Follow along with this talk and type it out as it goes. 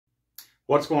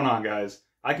What's going on, guys?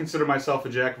 I consider myself a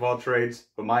jack of all trades,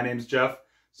 but my name's Jeff,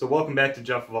 so welcome back to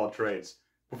Jeff of All Trades.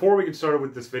 Before we get started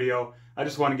with this video, I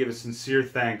just want to give a sincere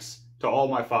thanks to all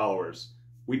my followers.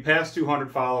 We passed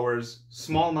 200 followers,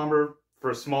 small number for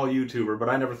a small YouTuber, but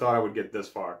I never thought I would get this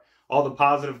far. All the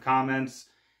positive comments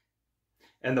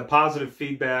and the positive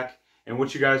feedback and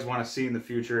what you guys want to see in the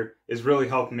future is really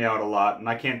helping me out a lot, and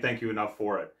I can't thank you enough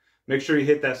for it. Make sure you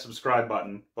hit that subscribe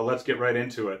button, but let's get right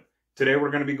into it. Today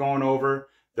we're going to be going over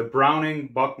the Browning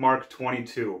Buckmark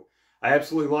 22. I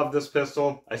absolutely love this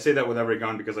pistol. I say that with every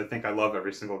gun because I think I love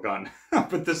every single gun.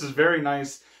 But this is very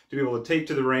nice to be able to take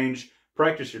to the range,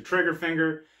 practice your trigger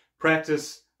finger,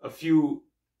 practice a few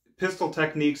pistol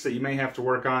techniques that you may have to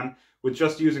work on with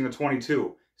just using a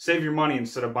 22. Save your money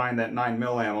instead of buying that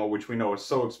 9mm ammo, which we know is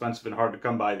so expensive and hard to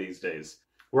come by these days.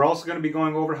 We're also going to be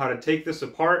going over how to take this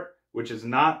apart, which is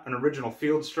not an original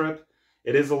field strip.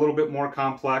 It is a little bit more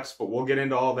complex, but we'll get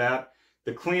into all that.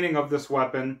 The cleaning of this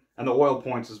weapon and the oil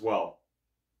points as well.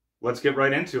 Let's get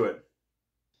right into it.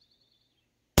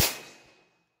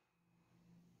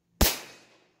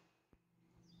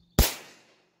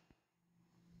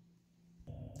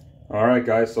 Alright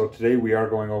guys, so today we are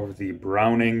going over the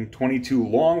Browning 22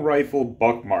 Long Rifle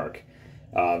Buckmark.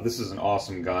 This is an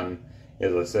awesome gun,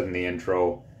 as I said in the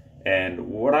intro. And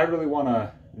what I really want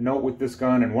to note with this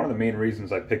gun, and one of the main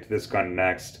reasons I picked this gun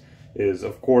next, is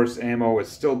of course ammo is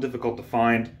still difficult to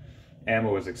find.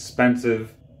 Ammo is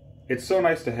expensive. It's so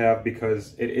nice to have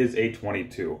because it is a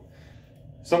 22.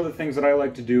 Some of the things that I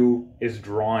like to do is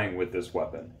drawing with this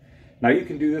weapon. Now you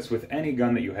can do this with any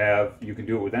gun that you have, you can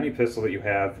do it with any pistol that you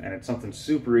have, and it's something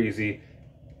super easy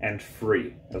and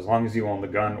free, as long as you own the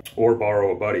gun or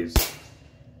borrow a buddy's.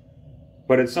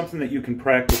 But it's something that you can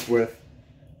practice with.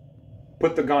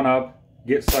 Put the gun up,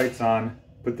 get sights on,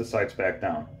 put the sights back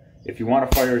down. If you want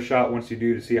to fire a shot once you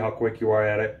do to see how quick you are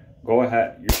at it, go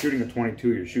ahead. You're shooting a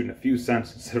 22, you're shooting a few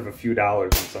cents instead of a few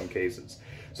dollars in some cases.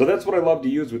 So that's what I love to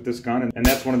use with this gun, and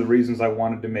that's one of the reasons I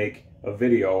wanted to make a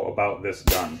video about this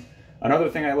gun. Another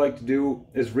thing I like to do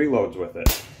is reloads with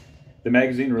it. The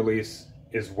magazine release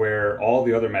is where all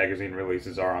the other magazine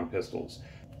releases are on pistols.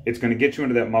 It's going to get you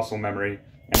into that muscle memory,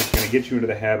 and it's going to get you into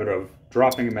the habit of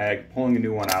dropping a mag, pulling a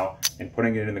new one out, and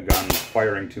putting it in the gun,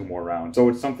 firing 2 more rounds. So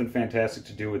it's something fantastic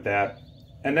to do with that.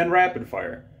 And then rapid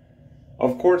fire.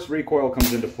 Of course, recoil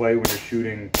comes into play when you're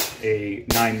shooting a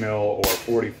 9mm or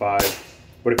 45,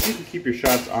 but if you can keep your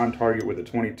shots on target with a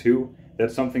 22,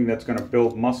 that's something that's going to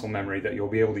build muscle memory that you'll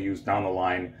be able to use down the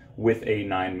line with a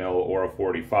 9mm or a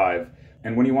 45,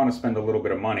 and when you want to spend a little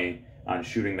bit of money on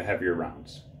shooting the heavier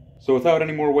rounds. So without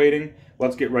any more waiting,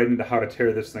 let's get right into how to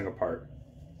tear this thing apart.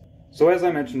 So as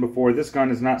I mentioned before, this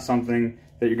gun is not something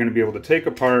that you're going to be able to take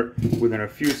apart within a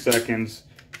few seconds,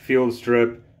 field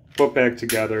strip, put back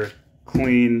together,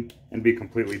 clean, and be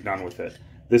completely done with it.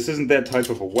 This isn't that type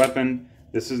of a weapon.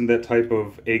 This isn't that type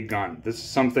of a gun. This is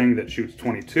something that shoots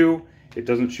 22. It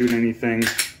doesn't shoot anything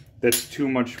that's too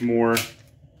much more, it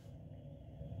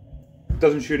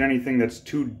doesn't shoot anything that's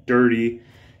too dirty.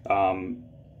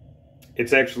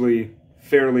 It's actually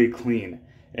fairly clean.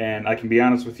 And I can be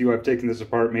honest with you, I've taken this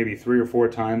apart maybe 3 or 4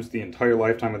 times the entire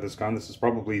lifetime of this gun. This is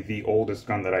probably the oldest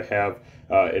gun that I have.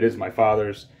 It is my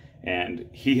father's, and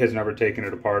he has never taken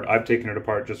it apart. I've taken it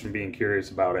apart just from being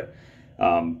curious about it.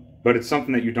 But it's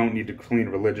something that you don't need to clean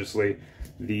religiously.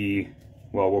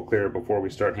 Well, we'll clear it before we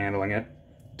start handling it.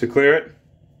 To clear it,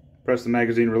 press the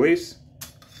magazine release.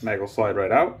 Mag will slide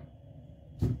right out.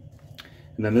 And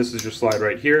then this is your slide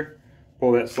right here.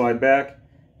 Pull that slide back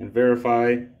and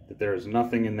verify that there is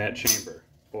nothing in that chamber.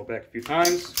 Pull it back a few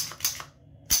times,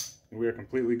 and we are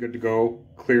completely good to go,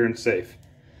 clear and safe.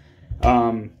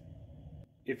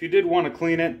 If you did want to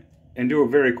clean it and do it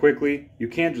very quickly, you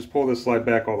can just pull this slide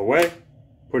back all the way,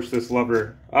 push this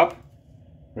lever up,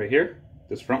 right here,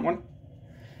 this front one.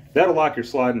 That'll lock your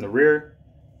slide in the rear.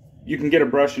 You can get a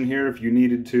brush in here if you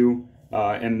needed to,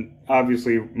 and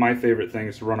obviously my favorite thing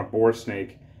is to run a bore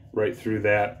snake right through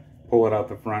that, pull it out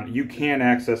the front. You can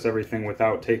access everything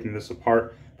without taking this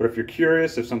apart, but if you're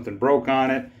curious, if something broke on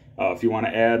it, if you want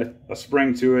to add a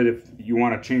spring to it, if you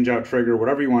want to change out trigger,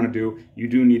 whatever you want to do, you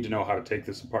do need to know how to take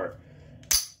this apart.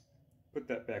 Put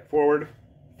that back forward.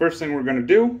 First thing we're going to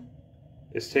do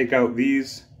is take out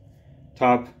these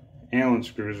top Allen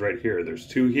screws right here. There's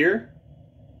 2 here,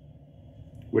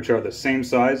 which are the same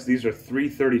size. These are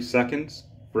 3/32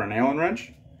 for an Allen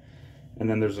wrench. And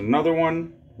then there's another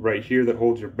one right here that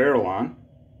holds your barrel on,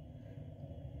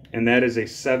 and that is a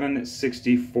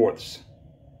 7/64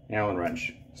 Allen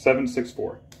wrench.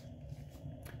 7/64.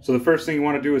 So the first thing you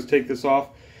want to do is take this off.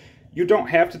 You don't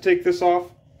have to take this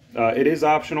off. It is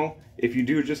optional. If you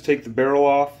do just take the barrel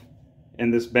off,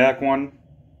 and this back one,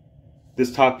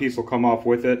 this top piece will come off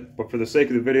with it, but for the sake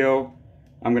of the video,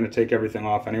 I'm going to take everything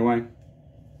off anyway.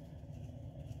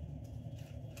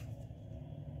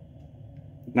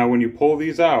 Now when you pull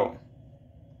these out,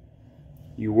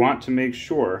 you want to make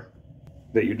sure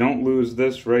that you don't lose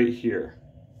this right here.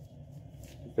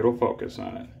 It'll focus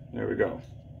on it. There we go.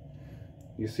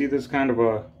 You see this kind of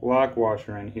a lock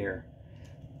washer in here.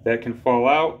 That can fall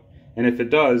out, and if it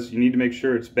does, you need to make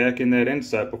sure it's back in that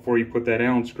inset before you put that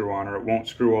Allen screw on, or it won't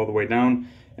screw all the way down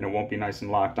and it won't be nice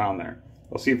and locked down there.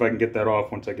 I'll see if I can get that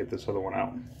off once I get this other one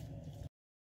out.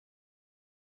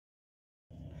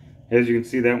 As you can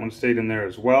see, that one stayed in there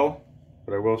as well,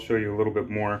 but I will show you a little bit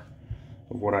more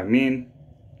of what I mean.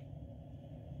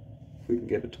 If we can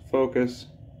get it to focus,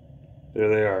 there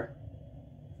they are.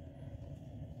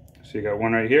 So you got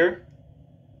one right here.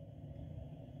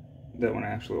 That one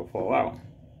actually will fall out.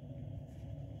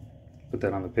 Put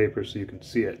that on the paper so you can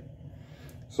see it.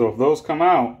 So if those come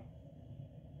out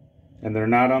and they're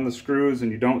not on the screws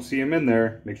and you don't see them in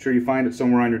there, make sure you find it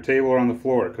somewhere on your table or on the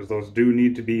floor, because those do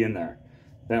need to be in there.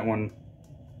 That one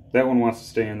wants to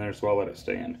stay in there, so I'll let it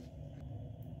stay in.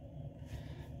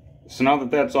 So now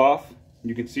that that's off,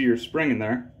 you can see your spring in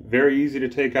there. Very easy to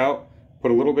take out.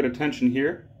 Put a little bit of tension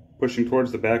here, pushing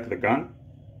towards the back of the gun,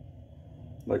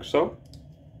 like so.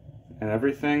 And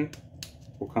everything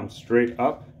will come straight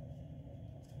up.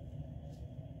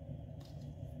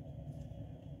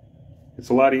 It's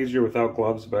a lot easier without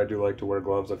gloves, but I do like to wear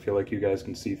gloves. I feel like you guys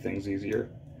can see things easier.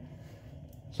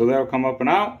 So that'll come up and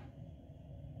out.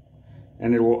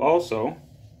 And it will also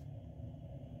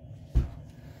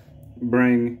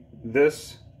bring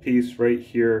this piece right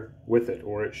here with it,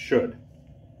 or it should.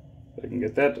 If I can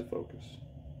get that to focus.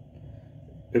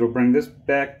 It'll bring this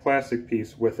back plastic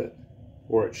piece with it,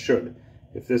 or it should.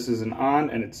 If this isn't on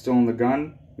and it's still in the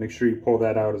gun, make sure you pull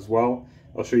that out as well.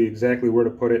 I'll show you exactly where to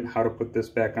put it and how to put this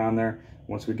back on there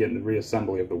once we get in the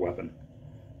reassembly of the weapon.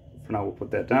 For now, we'll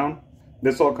put that down.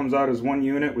 This all comes out as one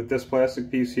unit with this plastic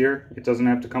piece here. It doesn't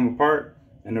have to come apart,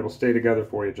 and it'll stay together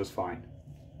for you just fine.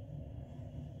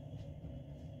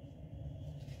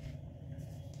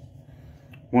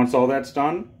 Once all that's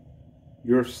done,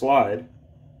 your slide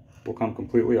will come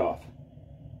completely off.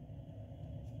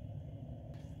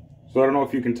 So I don't know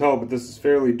if you can tell, but this is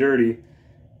fairly dirty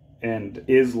and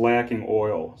is lacking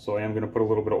oil. So I am going to put a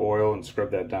little bit of oil and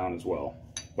scrub that down as well.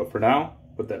 But for now,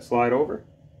 put that slide over.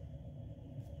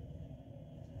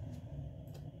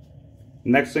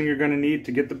 Next thing you're going to need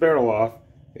to get the barrel off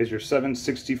is your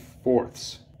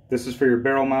 7/64. This is for your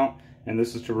barrel mount, and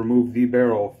this is to remove the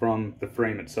barrel from the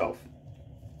frame itself.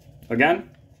 Again,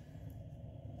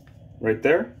 right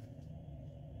there.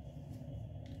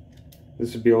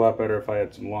 This would be a lot better if I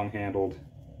had some long-handled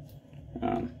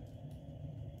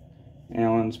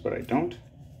Allens, but I don't.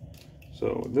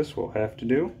 So this will have to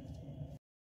do.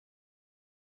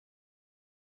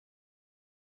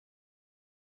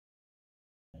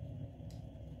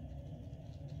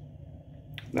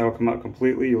 That'll come out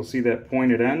completely. You'll see that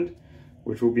pointed end,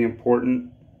 which will be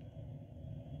important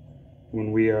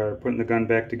when we are putting the gun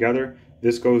back together.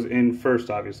 This goes in first,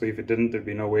 obviously. If it didn't, there'd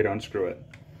be no way to unscrew it.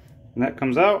 And that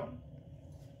comes out,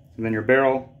 and then your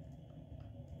barrel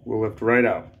will lift right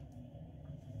out.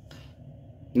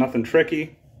 Nothing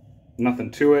tricky,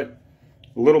 nothing to it.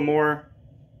 A little more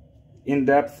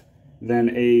in-depth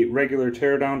than a regular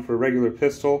teardown for a regular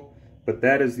pistol, but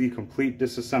that is the complete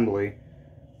disassembly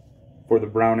for the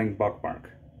Browning Buckmark.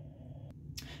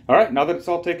 All right, now that it's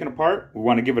all taken apart, we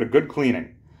want to give it a good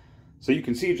cleaning. So you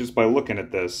can see just by looking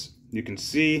at this, you can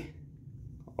see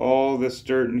all this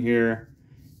dirt in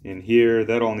here,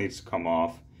 that all needs to come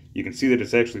off. You can see that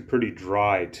it's actually pretty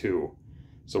dry too.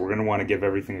 So we're going to want to give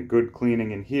everything a good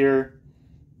cleaning in here.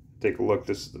 Take a look,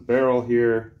 this is the barrel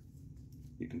here.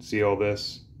 You can see all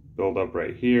this build up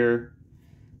right here.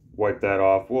 Wipe that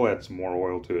off. We'll add some more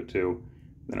oil to it too.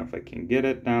 Then if I can get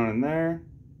it down in there,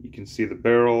 you can see the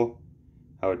barrel,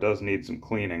 how it does need some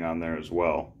cleaning on there as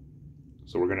well.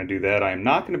 So we're going to do that. I'm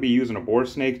not going to be using a bore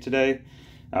snake today.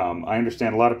 I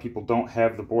understand a lot of people don't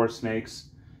have the bore snakes.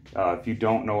 If you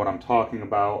don't know what I'm talking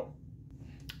about,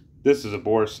 this is a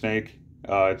bore snake.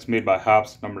 It's made by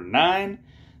Hops number 9.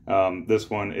 This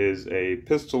one is a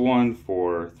pistol one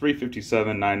for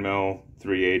 357, 9mm,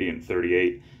 380, and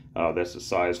 38. That's the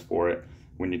size for it.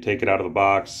 When you take it out of the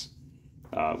box,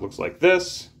 it looks like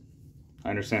this. I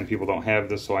understand people don't have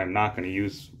this, so I'm not going to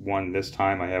use one this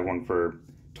time. I have one for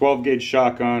 12 gauge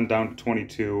shotgun down to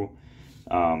 22,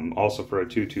 also for a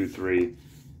 223.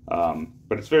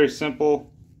 But it's very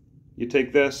simple. You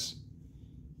take this.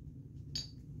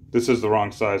 This is the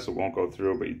wrong size, so it won't go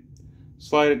through, but you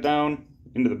slide it down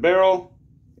into the barrel,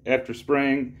 after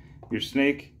spraying your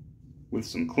snake with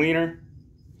some cleaner,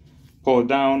 pull it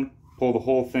down, pull the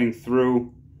whole thing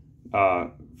through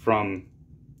from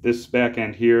this back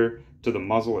end here to the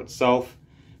muzzle itself.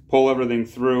 Pull everything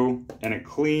through and it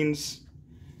cleans.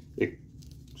 It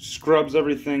scrubs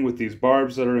everything with these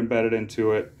barbs that are embedded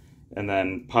into it, and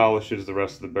then polishes the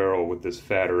rest of the barrel with this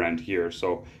fatter end here.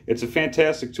 So it's a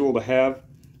fantastic tool to have,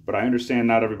 but I understand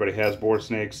not everybody has bore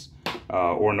snakes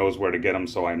or knows where to get them,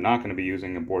 so I'm not going to be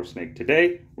using a bore snake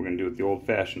today. We're going to do it the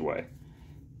old-fashioned way.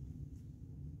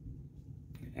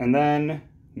 And then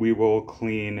we will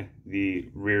clean the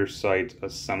rear sight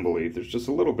assembly. There's just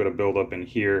a little bit of buildup in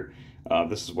here.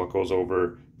 This is what goes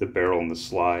over the barrel and the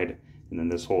slide, and then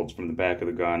this holds from the back of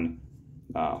the gun,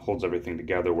 holds everything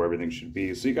together where everything should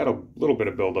be. So you got a little bit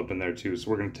of buildup in there too, so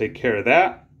we're going to take care of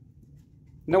that.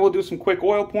 And then we'll do some quick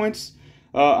oil points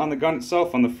on the gun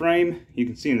itself, on the frame. You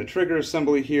can see in the trigger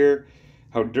assembly here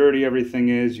how dirty everything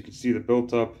is. You can see the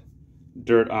built up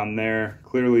dirt on there.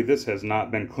 Clearly this has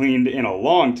not been cleaned in a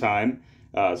long time,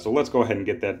 so let's go ahead and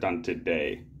get that done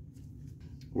today.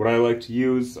 What I like to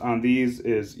use on these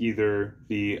is either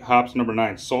the Hops No.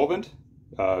 9 solvent.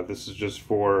 This is just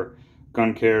for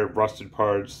gun care, rusted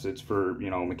parts. It's for, you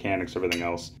know, mechanics, everything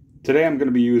else. Today I'm going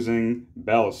to be using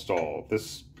Ballistol.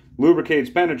 This lubricates,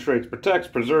 penetrates, protects,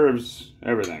 preserves,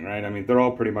 everything, right? I mean, they're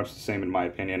all pretty much the same in my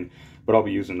opinion, but I'll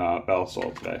be using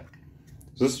Ballistol today.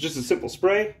 So this is just a simple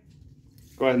spray.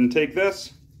 Go ahead and take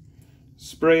this,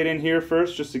 spray it in here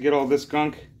first just to get all this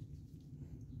gunk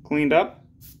cleaned up.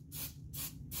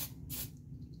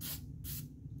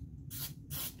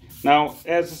 Now,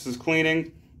 as this is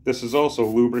cleaning, this is also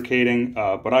lubricating,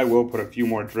 but I will put a few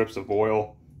more drips of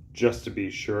oil just to be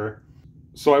sure.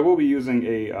 So I will be using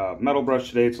a metal brush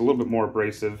today. It's a little bit more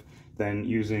abrasive than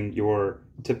using your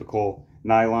typical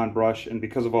nylon brush, and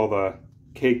because of all the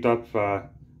caked up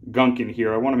gunk in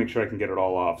here, I want to make sure I can get it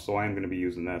all off, so I am going to be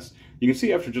using this. You can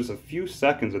see after just a few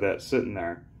seconds of that sitting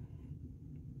there,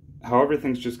 how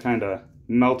everything's just kind of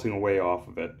melting away off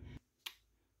of it.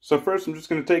 So first I'm just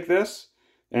going to take this,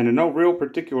 and in no real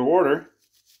particular order,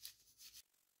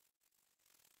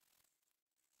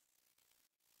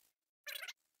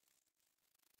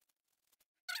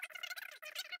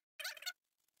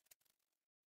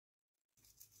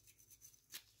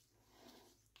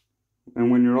 and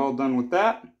when you're all done with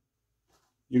that,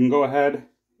 you can go ahead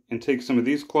and take some of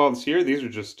these cloths here. These are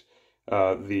just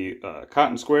the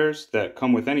cotton squares that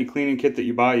come with any cleaning kit that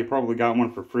you buy. You probably got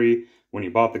one for free when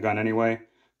you bought the gun anyway.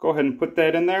 Go ahead and put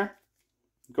that in there.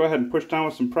 Go ahead and push down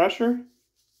with some pressure.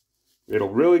 It'll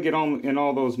really get on in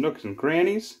all those nooks and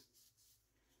crannies.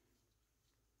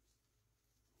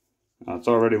 It's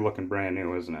already looking brand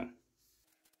new, isn't it?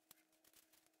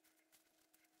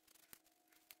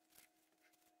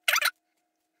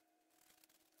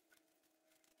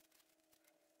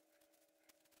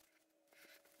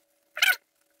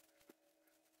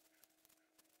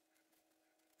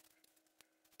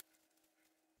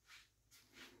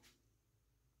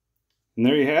 And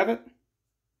there you have it,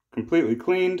 completely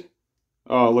cleaned.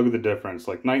 Oh, look at the difference,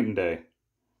 like night and day.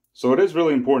 So it is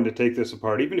really important to take this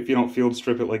apart, even if you don't field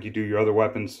strip it like you do your other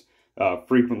weapons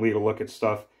frequently to look at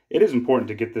stuff. It is important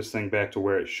to get this thing back to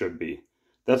where it should be.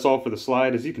 That's all for the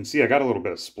slide. As you can see, I got a little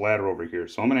bit of splatter over here,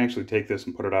 so I'm going to actually take this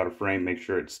and put it out of frame, make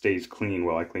sure it stays clean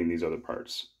while I clean these other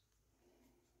parts.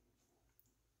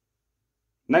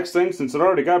 Next thing, since it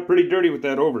already got pretty dirty with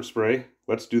that overspray,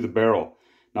 let's do the barrel.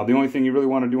 Now the only thing you really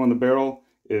want to do on the barrel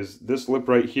is this lip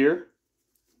right here,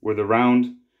 where the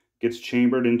round gets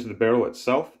chambered into the barrel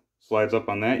itself. Slides up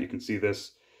on that. You can see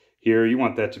this here. You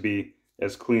want that to be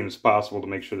as clean as possible to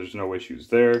make sure there's no issues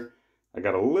there. I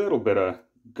got a little bit of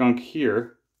gunk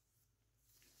here.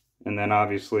 And then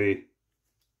obviously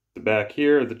the back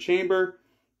here, the chamber,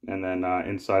 and then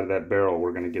inside of that barrel,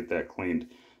 we're going to get that cleaned.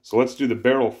 So let's do the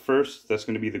barrel first. That's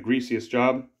going to be the greasiest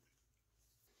job.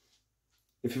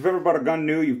 If you've ever bought a gun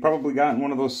new, you've probably gotten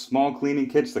one of those small cleaning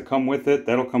kits that come with it.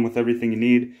 That'll come with everything you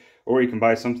need. Or you can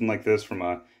buy something like this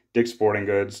from Dick's Sporting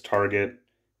Goods, Target,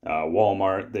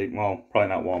 Walmart. Well, probably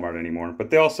not Walmart anymore.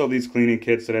 But they all sell these cleaning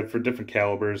kits that have for different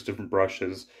calibers, different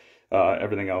brushes,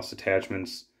 everything else,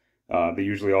 attachments. They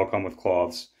usually all come with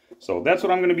cloths. So that's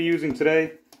what I'm going to be using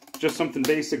today. Just something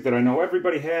basic that I know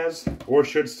everybody has or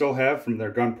should still have from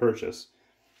their gun purchase.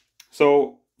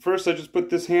 So first I just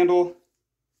put this handle.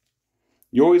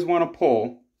 You always want to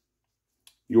pull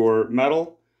your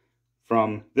metal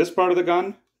from this part of the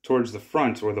gun towards the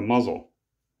front or the muzzle.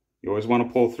 You always want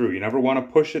to pull through. You never want to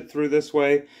push it through this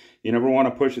way. You never want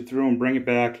to push it through and bring it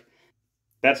back.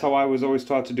 That's how I was always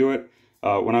taught to do it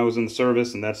when I was in the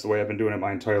service, and that's the way I've been doing it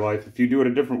my entire life. If you do it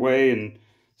a different way and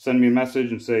send me a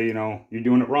message and say, you know, you're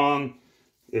doing it wrong,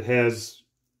 it has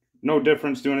no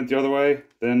difference doing it the other way,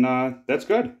 then that's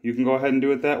good. You can go ahead and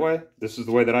do it that way. This is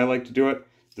the way that I like to do it.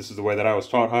 This is the way that I was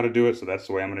taught how to do it, so that's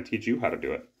the way I'm going to teach you how to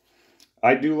do it.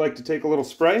 I do like to take a little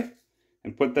spray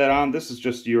and put that on. This is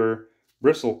just your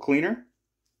bristle cleaner,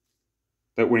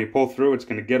 that when you pull through, it's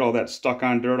going to get all that stuck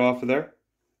on dirt off of there.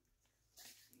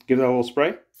 Give that a little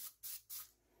spray,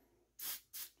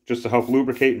 just to help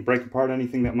lubricate and break apart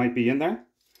anything that might be in there.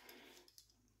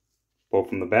 Pull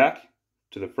from the back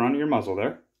to the front of your muzzle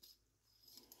there.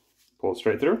 Pull it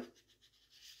straight through.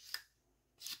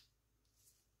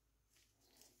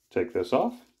 Take this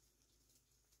off.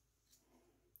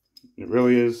 It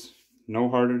really is no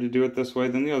harder to do it this way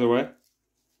than the other way.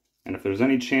 And if there's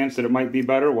any chance that it might be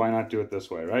better, why not do it this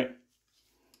way, right?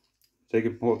 Take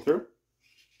it and pull it through.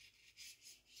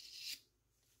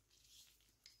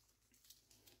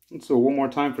 And so one more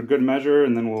time for good measure,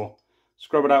 and then we'll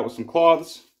scrub it out with some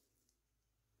cloths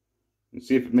and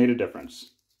see if it made a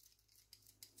difference.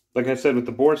 Like I said, with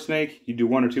the bore snake, you do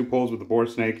 1 or 2 pulls with the bore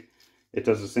snake. It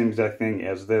does the same exact thing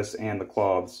as this and the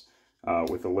cloths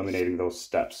with eliminating those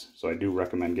steps. So I do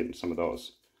recommend getting some of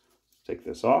those. Take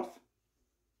this off.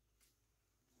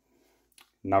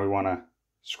 Now we want to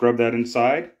scrub that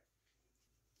inside.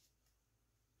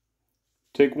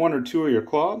 Take 1 or 2 of your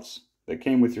cloths that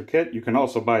came with your kit. You can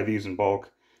also buy these in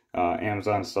bulk.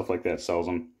 Amazon and stuff like that sells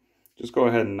them. Just go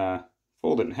ahead and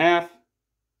fold it in half.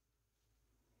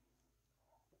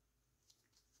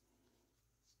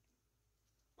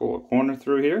 Pull a corner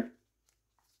through here.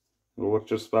 It'll look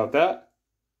just about that.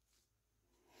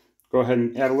 Go ahead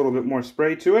and add a little bit more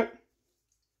spray to it.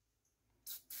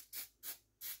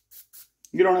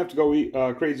 You don't have to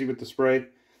go crazy with the spray.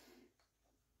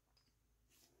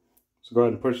 So go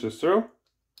ahead and push this through.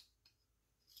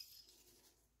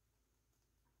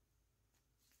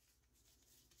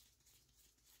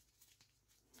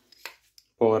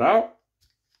 Pull it out.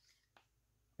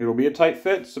 It'll be a tight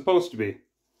fit, it's supposed to be.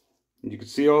 And you can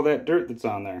see all that dirt that's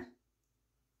on there.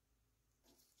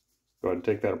 Go ahead and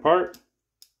take that apart.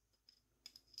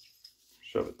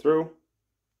 Shove it through.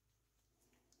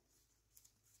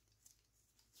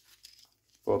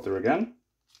 Pull it through again.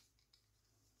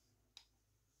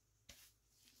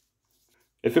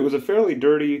 If it was a fairly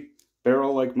dirty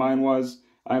barrel like mine was,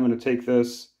 I'm going to take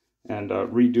this and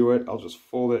redo it. I'll just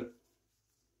fold it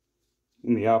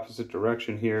in the opposite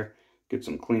direction here. Get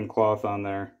some clean cloth on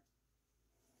there.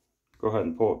 Go ahead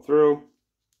and pull it through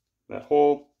that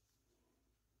hole.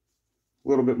 A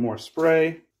little bit more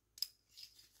spray.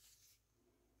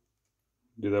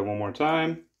 Do that one more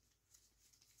time.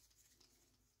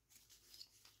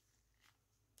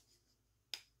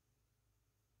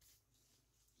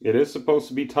 It is supposed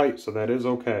to be tight, so that is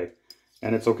okay.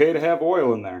 And it's okay to have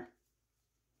oil in there.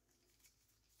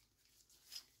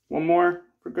 One more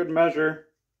for good measure.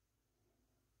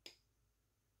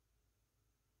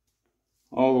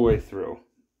 All the way through.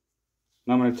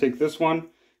 Now I'm going to take this one.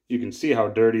 You can see how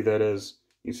dirty that is.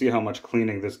 You can see how much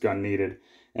cleaning this gun needed.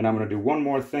 And I'm going to do one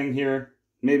more thing here.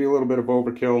 Maybe a little bit of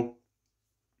overkill.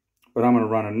 But I'm going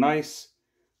to run a nice,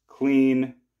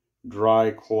 clean,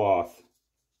 dry cloth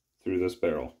through this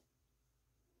barrel.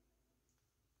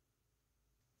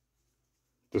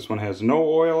 This one has no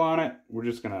oil on it. We're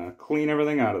just going to clean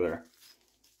everything out of there.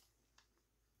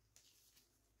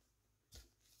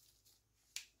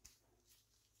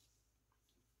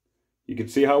 You can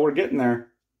see how we're getting there.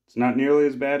 It's not nearly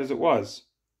as bad as it was.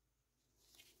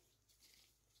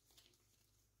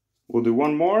 We'll do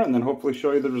one more and then hopefully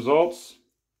show you the results.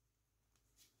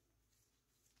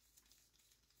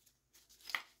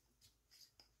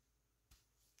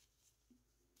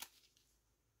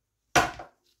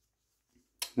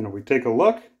 And if we take a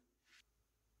look at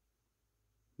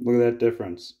that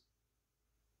difference.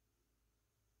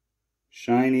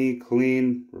 Shiny,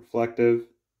 clean, reflective.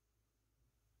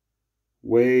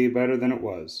 Way better than it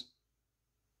was.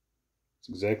 It's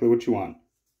exactly what you want.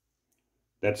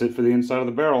 That's it for the inside of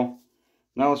the barrel.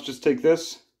 Now let's just take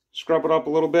this, scrub it up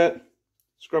a little bit,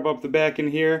 scrub up the back in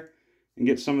here, and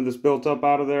get some of this built up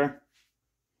out of there.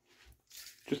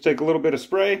 Just take a little bit of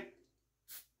spray.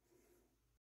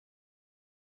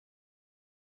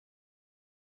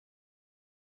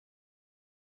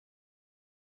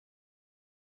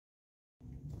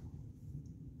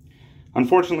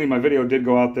 Unfortunately, my video did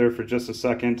go out there for just a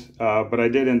second, but I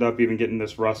did end up even getting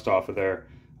this rust off of there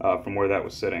from where that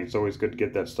was sitting. It's always good to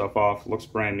get that stuff off. Looks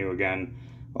brand new again.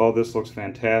 All this looks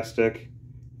fantastic,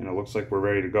 and it looks like we're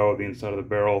ready to go. The inside of the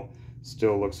barrel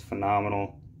still looks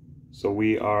phenomenal. So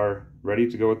we are ready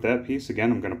to go with that piece.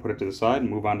 Again, I'm going to put it to the side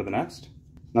and move on to the next.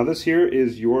 Now this here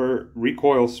is your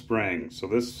recoil spring. So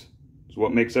this is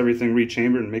what makes everything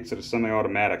rechambered and makes it a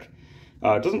semi-automatic.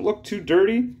 It doesn't look too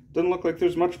dirty. Doesn't look like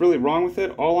there's much really wrong with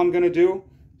it. All I'm going to do,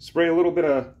 spray a little bit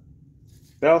of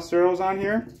Ballesteros on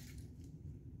here.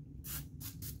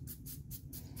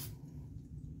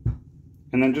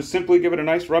 And then just simply give it a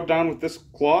nice rub down with this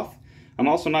cloth. I'm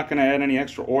also not going to add any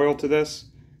extra oil to this.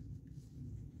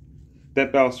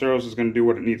 That Ballesteros is going to do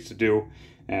what it needs to do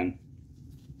and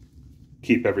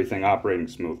keep everything operating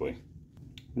smoothly.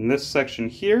 And this section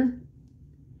here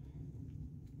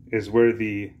is where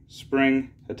the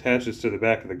spring attaches to the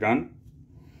back of the gun.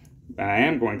 And I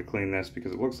am going to clean this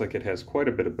because it looks like it has quite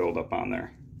a bit of buildup on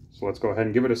there. So let's go ahead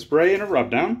and give it a spray and a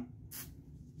rub down.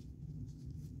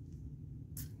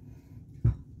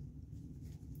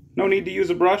 No need to use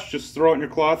a brush, just throw it in your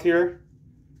cloth here,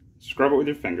 scrub it with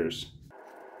your fingers.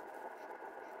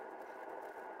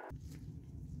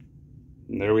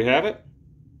 And there we have it.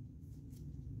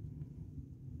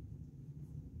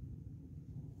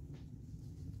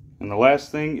 And the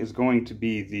last thing is going to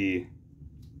be the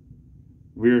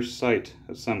rear sight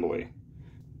assembly.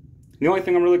 The only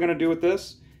thing I'm really going to do with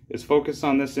this is focus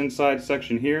on this inside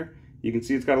section here. You can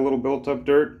see it's got a little built up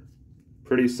dirt.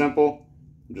 Pretty simple.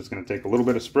 I'm just going to take a little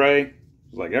bit of spray,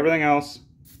 just like everything else.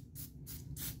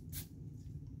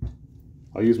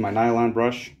 I'll use my nylon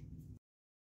brush.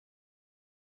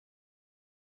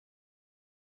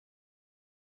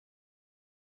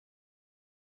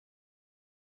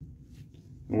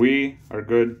 We are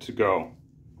good to go.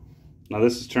 Now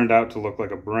this has turned out to look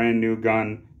like a brand new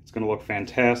gun. It's going to look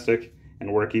fantastic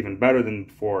and work even better than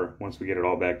before once we get it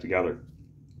all back together.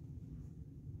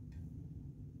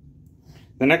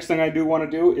 The next thing I do want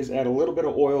to do is add a little bit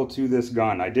of oil to this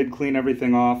gun. I did clean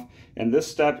everything off, and this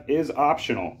step is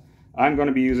optional. I'm going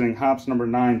to be using Hops number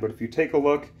 9, but if you take a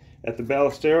look at the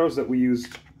Ballesteros that we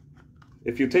used,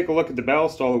 if you take a look at the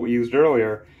Ballistol that we used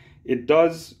earlier, it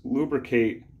does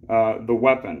lubricate the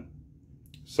weapon.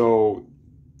 So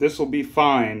this will be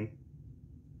fine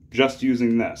just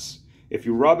using this. If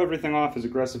you rub everything off as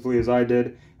aggressively as I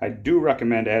did, I do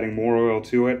recommend adding more oil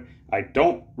to it. I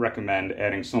don't recommend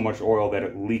adding so much oil that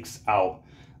it leaks out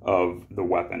of the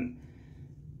weapon.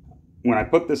 When I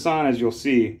put this on, as you'll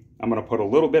see, I'm going to put a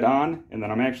little bit on, and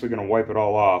then I'm actually going to wipe it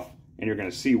all off, and you're going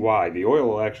to see why. The oil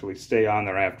will actually stay on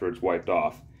there after it's wiped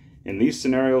off. In these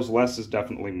scenarios, less is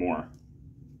definitely more.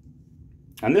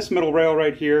 On this middle rail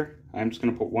right here, I'm just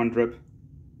going to put one drip,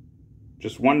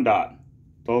 just one dot.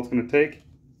 That's all it's going to take.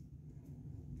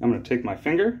 I'm going to take my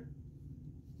finger,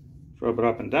 rub it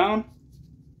up and down,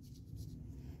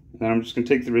 and then I'm just going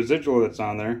to take the residual that's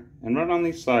on there and run on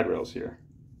these side rails here.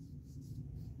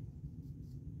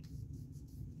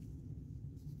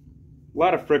 A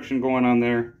lot of friction going on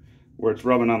there where it's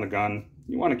rubbing on the gun.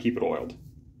 You want to keep it oiled.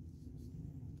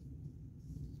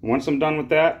 Once I'm done with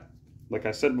that, like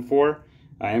I said before,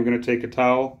 I am going to take a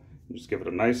towel and just give it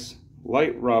a nice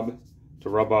light rub to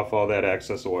rub off all that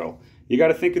excess oil. You got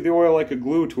to think of the oil like a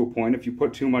glue to a point if you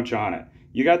put too much on it.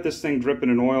 You got this thing dripping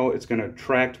in oil, it's going to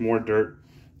attract more dirt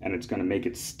and it's going to make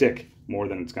it stick more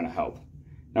than it's going to help.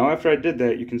 Now after I did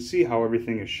that, you can see how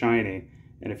everything is shiny,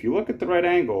 and if you look at the right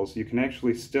angles, you can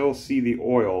actually still see the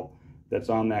oil that's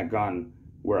on that gun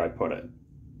where I put it.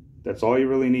 That's all you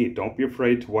really need. Don't be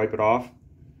afraid to wipe it off.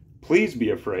 Please be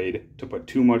afraid to put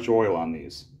too much oil on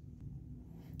these.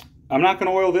 I'm not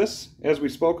going to oil this, as we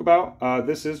spoke about.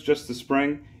 This is just the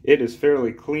spring. It is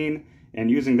fairly clean,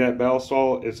 and using that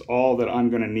Ballistol is all that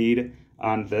I'm going to need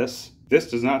on this. This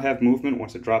does not have movement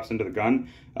once it drops into the gun,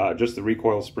 just the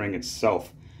recoil spring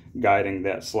itself guiding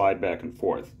that slide back and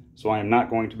forth. So I am not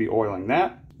going to be oiling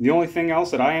that. The only thing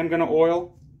else that I am going to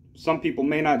oil, some people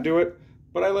may not do it,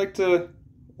 but I like to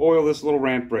oil this little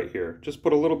ramp right here. Just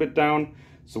put a little bit down,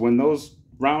 so when those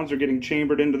rounds are getting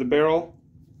chambered into the barrel,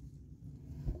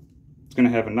 it's going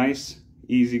to have a nice,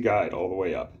 easy guide all the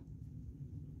way up.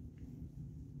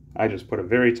 I just put a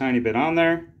very tiny bit on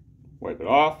there, wipe it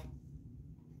off,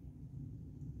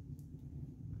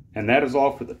 and that is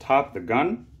all for the top of the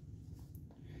gun.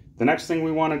 The next thing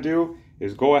we want to do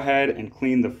is go ahead and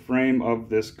clean the frame of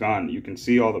this gun. You can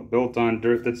see all the built-on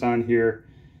dirt that's on here.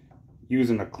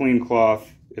 Using a clean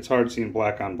cloth, it's hard seeing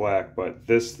black on black, but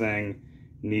this thing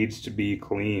needs to be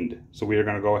cleaned. So we are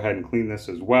going to go ahead and clean this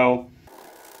as well.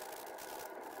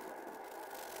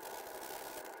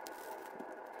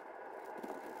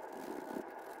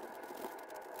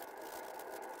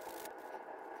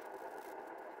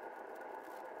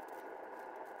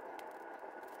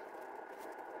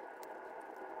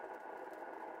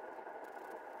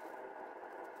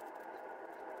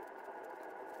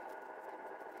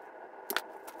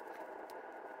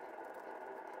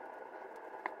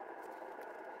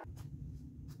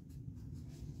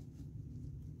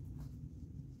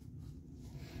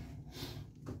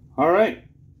 All right,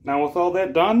 now with all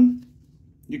that done,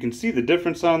 you can see the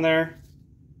difference on there.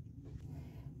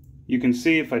 You can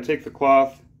see if I take the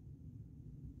cloth,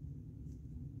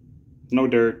 no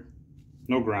dirt,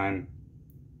 no grime.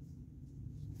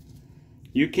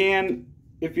 You can,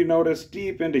 if you notice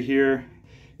deep into here,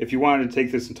 if you wanted to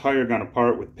take this entire gun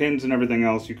apart with pins and everything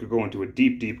else, you could go into a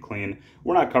deep, deep clean.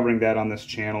 We're not covering that on this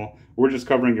channel. We're just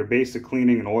covering your basic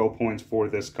cleaning and oil points for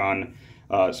this gun.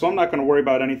 So I'm not going to worry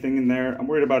about anything in there. I'm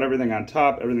worried about everything on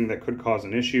top, everything that could cause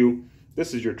an issue.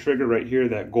 This is your trigger right here,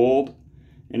 that gold.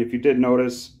 And if you did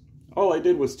notice, all I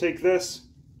did was take this,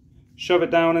 shove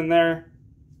it down in there,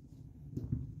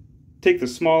 take the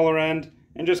smaller end,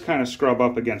 and just kind of scrub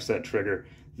up against that trigger.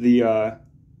 The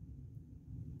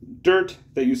dirt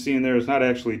that you see in there is not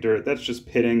actually dirt. That's just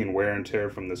pitting and wear and tear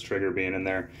from this trigger being in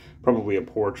there. Probably a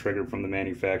poor trigger from the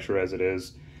manufacturer as it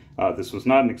is. This was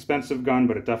not an expensive gun,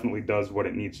 but it definitely does what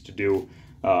it needs to do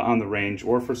on the range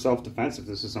or for self-defense if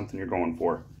this is something you're going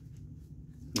for.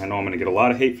 I know I'm going to get a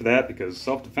lot of hate for that because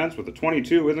self-defense with a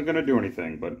 22 isn't going to do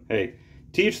anything, but hey,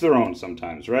 to each their own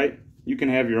sometimes, right? You can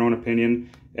have your own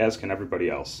opinion, as can everybody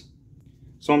else.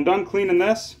 So I'm done cleaning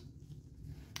this.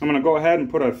 I'm going to go ahead and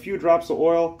put a few drops of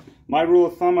oil. My rule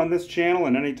of thumb on this channel,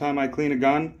 and anytime I clean a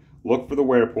gun, look for the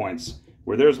wear points.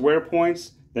 Where there's wear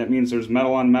points, that means there's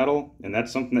metal on metal, and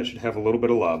that's something that should have a little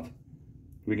bit of love.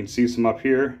 We can see some up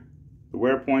here. The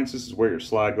wear points, this is where your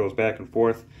slide goes back and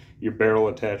forth. Your barrel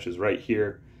attaches right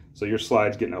here. So your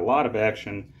slide's getting a lot of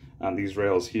action on these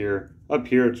rails here. Up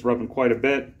here, it's rubbing quite a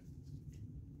bit.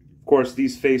 Of course,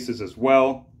 these faces as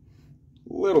well.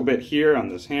 A little bit here on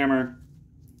this hammer,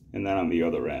 and then on the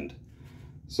other end.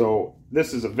 So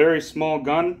this is a very small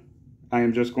gun. I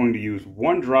am just going to use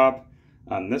one drop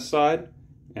on this side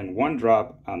and one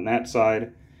drop on that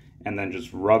side, and then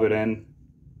just rub it in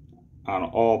on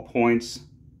all points.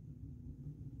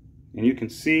 And you can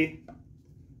see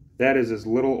that is as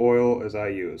little oil as I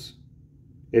use.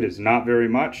 It is not very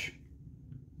much.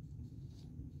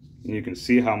 And you can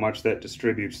see how much that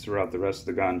distributes throughout the rest of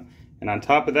the gun. And on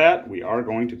top of that, we are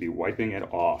going to be wiping it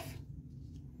off.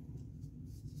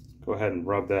 Go ahead and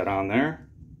rub that on there.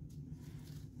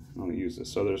 I'll use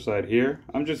this other side here.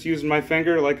 I'm just using my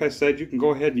finger. Like I said, you can go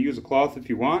ahead and use a cloth if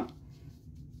you want.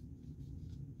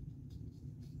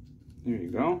 There you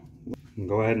go. And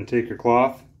go ahead and take your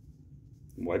cloth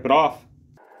and wipe it off.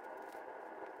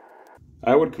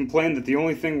 I would complain that the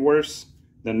only thing worse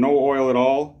than no oil at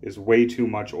all is way too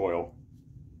much oil.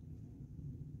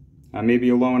 I may be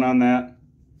alone on that.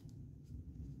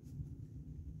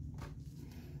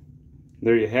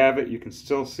 There you have it. You can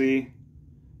still see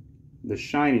the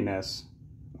shininess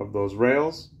of those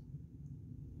rails,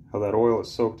 how that oil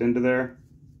is soaked into there,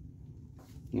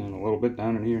 and a little bit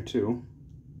down in here too.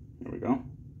 There we go.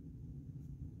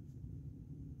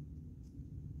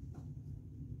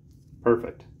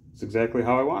 Perfect. It's exactly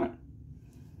how I want it.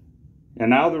 And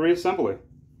now the reassembly.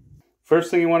 First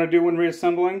thing you want to do when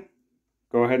reassembling,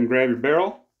 go ahead and grab your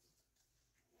barrel.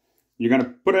 You're going to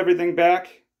put everything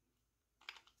back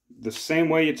the same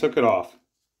way you took it off.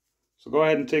 So go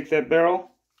ahead and take that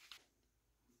barrel,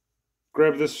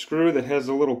 grab this screw that has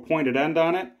a little pointed end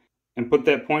on it, and put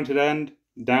that pointed end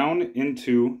down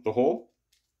into the hole.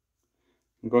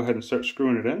 And go ahead and start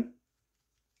screwing it in.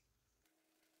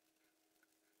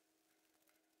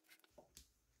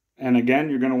 And again,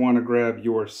 you're going to want to grab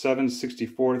your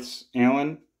 7/64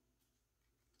 Allen.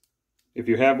 If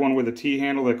you have one with a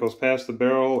T-handle that goes past the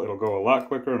barrel, it'll go a lot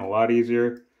quicker and a lot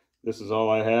easier. This is all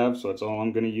I have, so that's all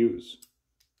I'm going to use.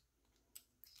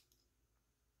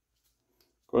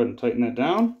 Go ahead and tighten that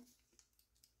down.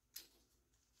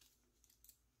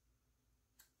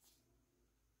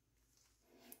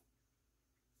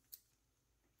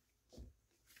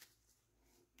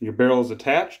 Your barrel is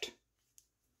attached.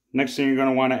 Next thing you're going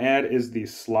to want to add is the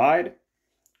slide.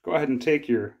 Go ahead and take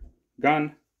your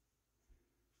gun.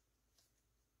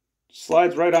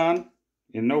 Slides right on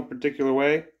in no particular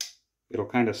way. It'll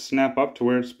kind of snap up to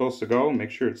where it's supposed to go.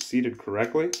 Make sure it's seated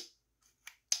correctly.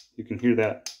 You can hear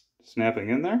that snapping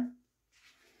in there.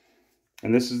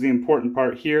 And this is the important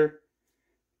part here.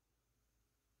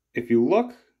 If you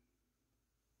look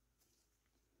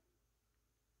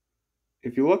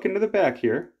into the back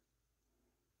here,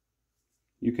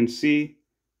 you can see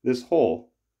this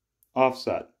hole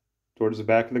offset towards the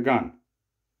back of the gun.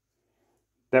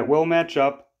 That will match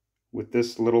up with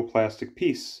this little plastic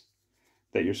piece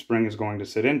that your spring is going to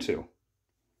sit into.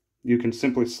 You can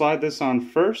simply slide this on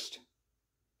first,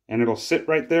 and it'll sit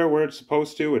right there where it's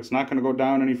supposed to. It's not going to go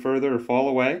down any further or fall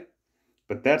away,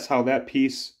 but that's how that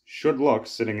piece should look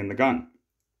sitting in the gun.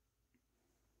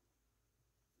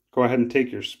 Go ahead and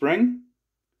take your spring,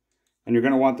 and you're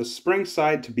going to want the spring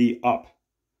side to be up.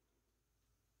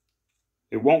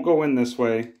 It won't go in this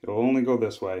way, it'll only go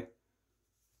this way.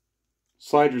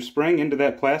 Slide your spring into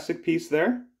that plastic piece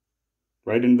there,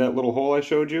 right into that little hole I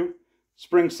showed you.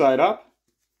 Spring side up.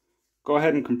 Go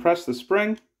ahead and compress the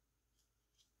spring,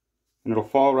 and it'll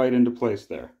fall right into place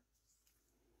there.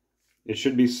 It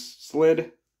should be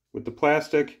slid with the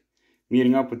plastic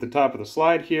meeting up with the top of the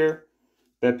slide here.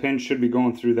 That pin should be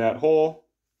going through that hole,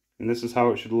 and this is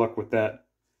how it should look with that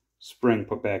spring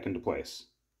put back into place.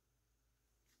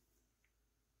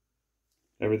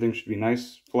 Everything should be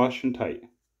nice, flush, and tight.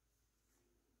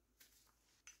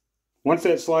 Once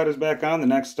that slide is back on, the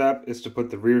next step is to put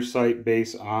the rear sight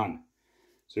base on.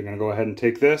 So you're going to go ahead and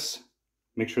take this,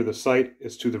 make sure the sight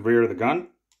is to the rear of the gun,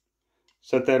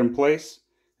 set that in place,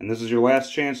 and this is your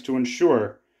last chance to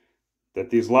ensure that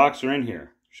these locks are in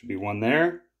here. There should be one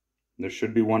there, there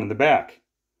should be one in the back.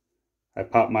 I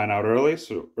popped mine out earlier,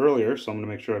 so I'm going to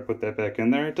make sure I put that back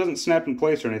in there. It doesn't snap in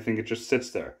place or anything, it just sits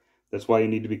there. That's why you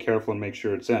need to be careful and make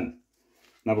sure it's in.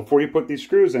 Now before you put these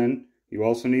screws in, you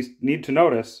also need to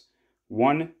notice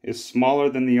one is smaller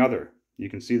than the other. You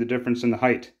can see the difference in the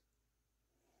height.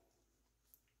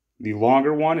 The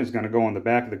longer one is going to go on the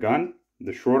back of the gun.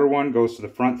 The shorter one goes to the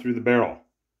front through the barrel.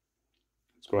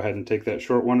 Let's go ahead and take that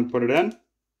short one and put it in.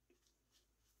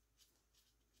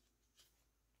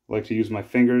 I like to use my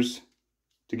fingers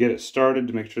to get it started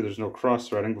to make sure there's no cross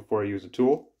threading before I use a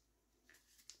tool.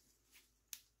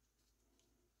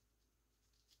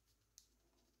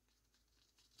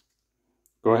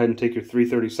 Go ahead and take your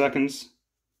 3/32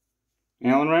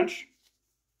 Allen wrench.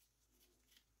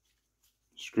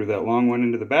 Screw that long one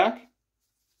into the back.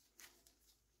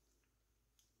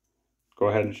 Go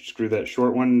ahead and screw that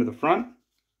short one into the front.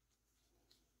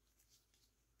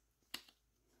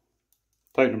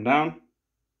 Tighten them down.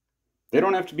 They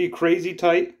don't have to be crazy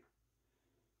tight.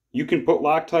 You can put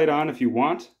Loctite on if you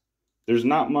want. There's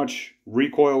not much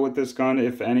recoil with this gun,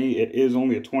 if any. It is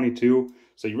only a 22,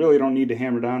 so you really don't need to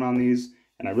hammer down on these,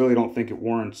 and I really don't think it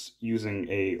warrants using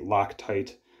a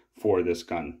Loctite for this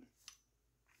gun.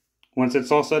 Once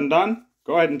it's all said and done,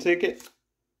 go ahead and take it,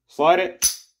 slide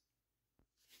it.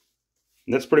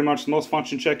 And that's pretty much the most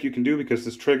function check you can do because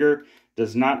this trigger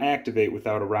does not activate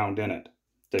without a round in it.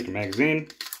 Take a magazine,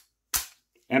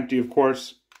 empty of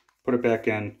course, put it back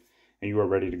in, and you are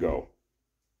ready to go.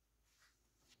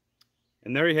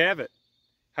 And there you have it.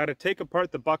 How to take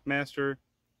apart the Buckmaster,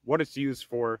 what it's used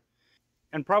for,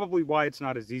 and probably why it's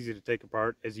not as easy to take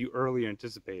apart as you earlier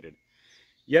anticipated.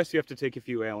 Yes, you have to take a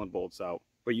few Allen bolts out,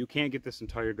 but you can't get this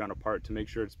entire gun apart to make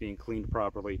sure it's being cleaned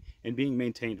properly and being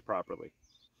maintained properly.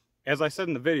 As I said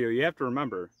in the video, you have to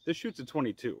remember, this shoots a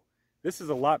 22. This is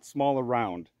a lot smaller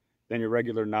round than your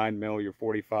regular 9mm, your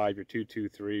 45, your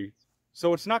 223.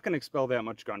 So it's not going to expel that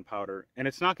much gunpowder, and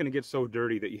it's not going to get so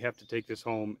dirty that you have to take this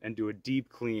home and do a deep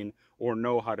clean or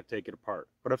know how to take it apart.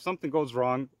 But if something goes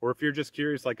wrong, or if you're just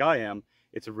curious like I am,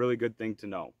 it's a really good thing to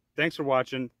know. Thanks for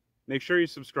watching. Make sure you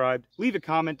subscribe. Leave a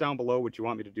comment down below what you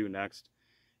want me to do next.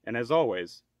 And as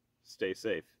always, stay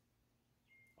safe.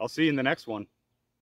 I'll see you in the next one.